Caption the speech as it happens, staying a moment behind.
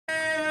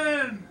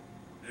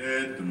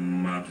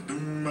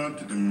Why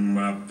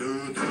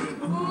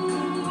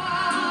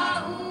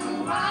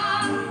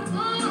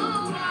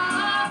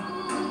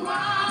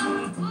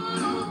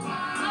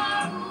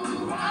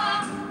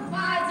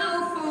do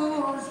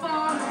fools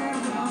fall in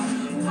love?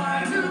 Why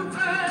do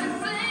birds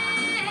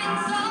sing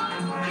so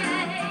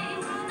gay?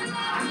 The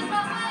love is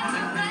my way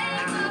to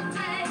break the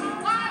day.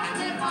 Why do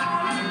they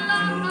fall in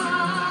love?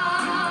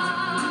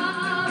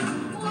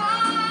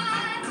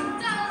 Why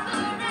does the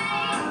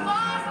rain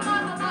fall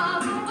from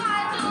above? Why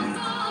do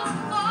fools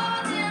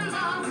fall in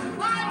love?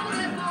 Why do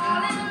they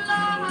fall in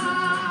love?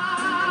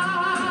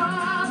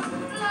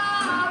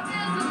 Love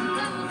is a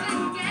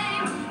losing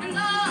game, and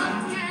love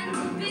can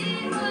be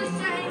a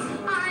shame.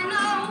 I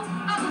know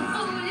I'm a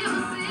fool, you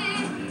see.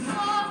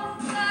 Oh,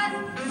 that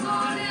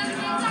fool is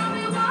me. Tell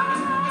me why.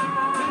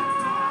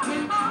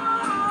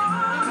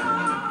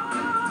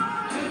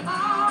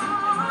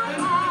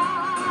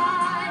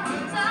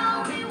 Tell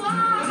me why.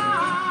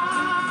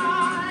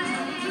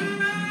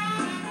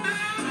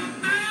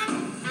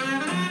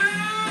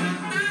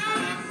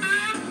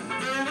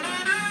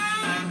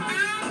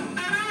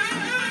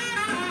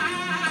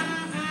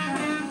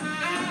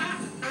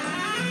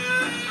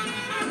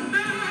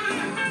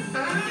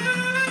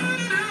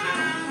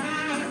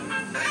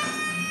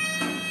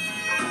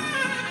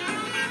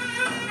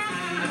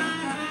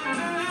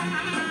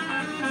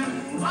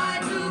 Why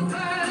do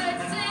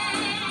birds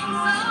sing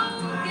so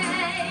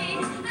gay?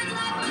 And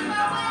love is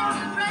my way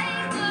to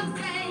break the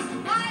day.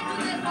 Why do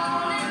they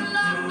fall in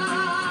love?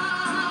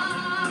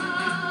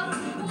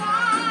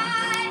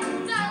 Why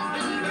does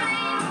the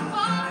rain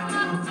fall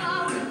from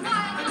above?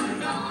 Why do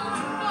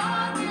fools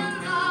fall in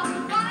love?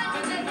 Why do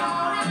they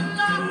fall in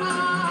love?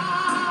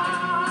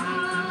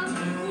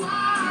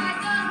 Why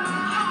does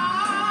my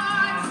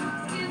heart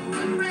skip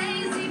the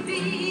crazy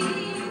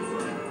beats?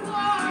 For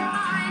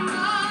I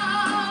know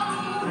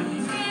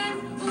it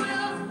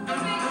will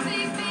fix me.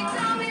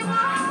 Tell me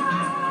why.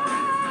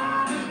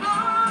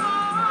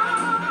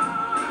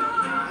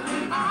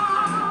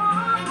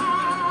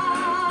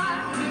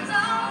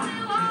 Tell me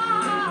why.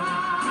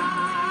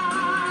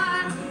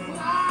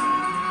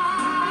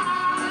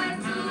 Why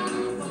do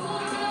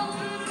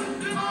fools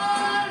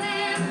fall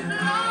in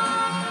love?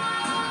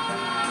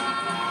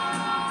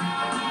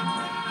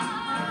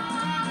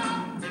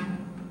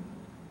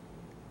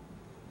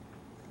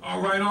 All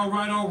right.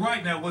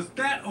 Now, was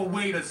that a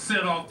way to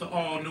set off the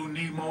all-new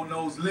Nemo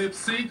Knows lip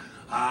sync?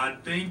 I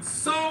think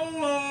so.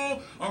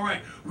 All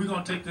right, we're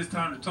going to take this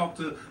time to talk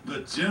to the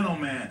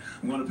gentleman.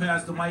 I'm going to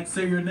pass the mic,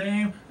 say your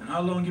name, and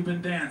how long you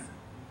been dancing.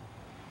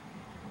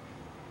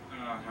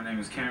 My name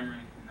is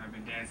Cameron, and I've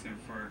been dancing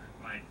for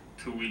like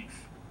 2 weeks.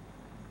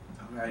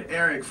 All right,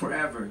 Eric,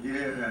 forever,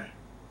 yeah.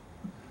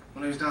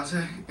 My name is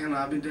Dontae, and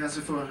I've been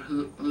dancing for a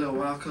little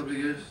while, a couple of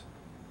years.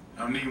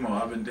 I'm Nemo.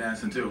 I've been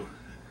dancing too.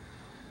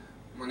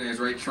 My name is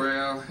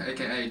Raytrell,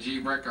 aka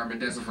G-Breaker. I've been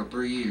dancing for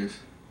 3 years.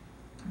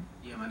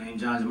 Yeah, my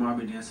name's Ejame. I've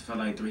been dancing for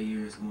like 3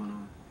 years going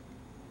on.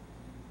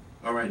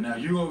 All right, now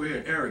you over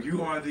here, Eric,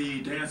 you are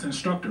the dance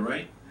instructor,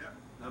 right? Yep.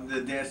 I'm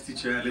the dance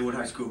teacher at Lymon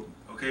High School.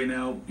 Okay,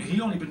 now,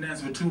 he only been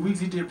dancing for 2 weeks.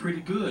 He did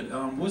pretty good.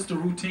 What's the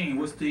routine?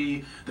 What's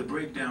the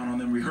breakdown on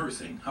them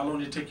rehearsing? How long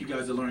did it take you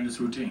guys to learn this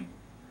routine?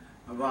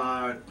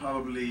 About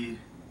probably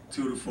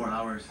 2 to 4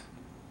 hours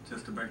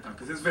just to break down,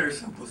 because it's very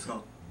simple,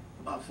 so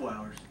about 4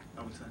 hours,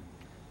 I would say.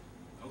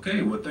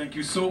 Okay, well, thank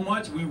you so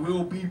much. We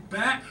will be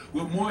back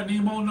with more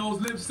Nemo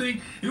Knows Lip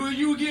Sync.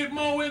 You get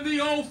more in the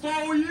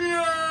 04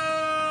 year.